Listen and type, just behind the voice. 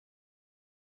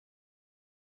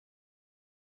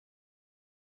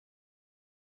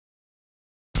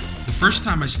first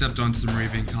time I stepped onto the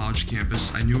Moravian College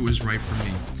campus, I knew it was right for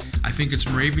me. I think it's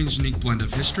Moravian's unique blend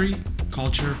of history,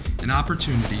 culture, and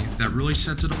opportunity that really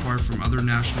sets it apart from other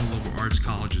national liberal arts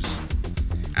colleges.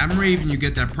 At Moravian, you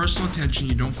get that personal attention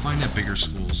you don't find at bigger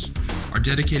schools. Our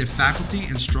dedicated faculty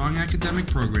and strong academic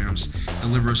programs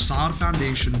deliver a solid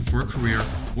foundation for a career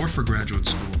or for graduate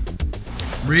school.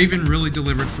 Moravian really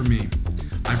delivered for me.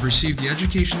 I've received the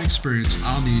education experience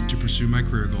I'll need to pursue my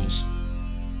career goals.